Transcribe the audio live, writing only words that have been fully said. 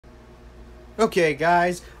Okay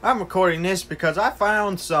guys, I'm recording this because I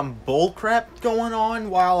found some bullcrap going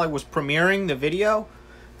on while I was premiering the video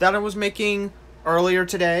that I was making earlier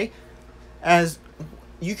today. As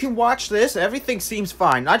you can watch this, everything seems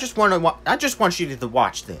fine. I just want you to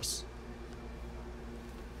watch this.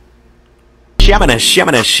 Shamana,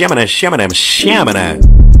 shamana, shamana, shamana, shamana.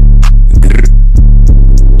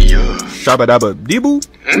 Shabba dabba deeboo.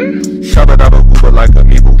 Shabba dabba booba like a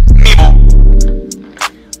meeble.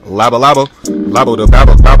 Labba labba. Labba da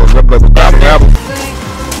babba babba rubba babba babba.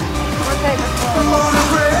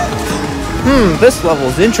 This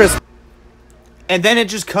level's interesting. And then it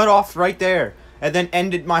just cut off right there. And then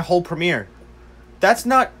ended my whole premiere. That's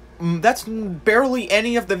barely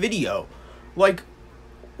any of the video. Like,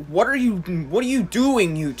 what are you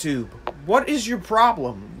doing, YouTube? What is your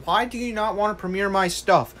problem? Why do you not want to premiere my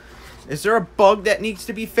stuff? Is there a bug that needs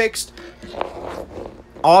to be fixed?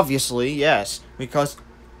 Obviously, yes. Because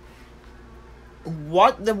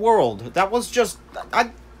what the world? That was just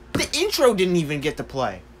the intro didn't even get to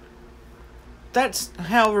play. That's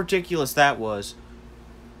how ridiculous that was.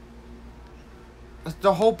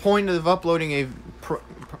 The whole point of uploading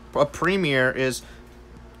a premiere is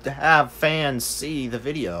to have fans see the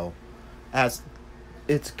video as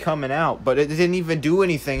it's coming out, but it didn't even do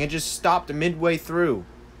anything. It just stopped midway through.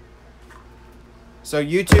 So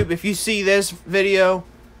YouTube, if you see this video,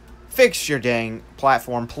 fix your dang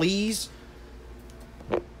platform, please,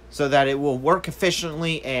 so that it will work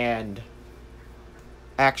efficiently and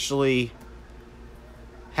actually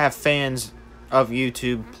have fans of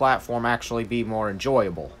YouTube platform actually be more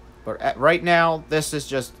enjoyable. But right now, this is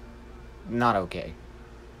just not okay.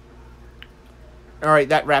 Alright,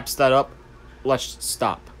 that wraps that up. Let's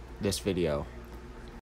stop this video.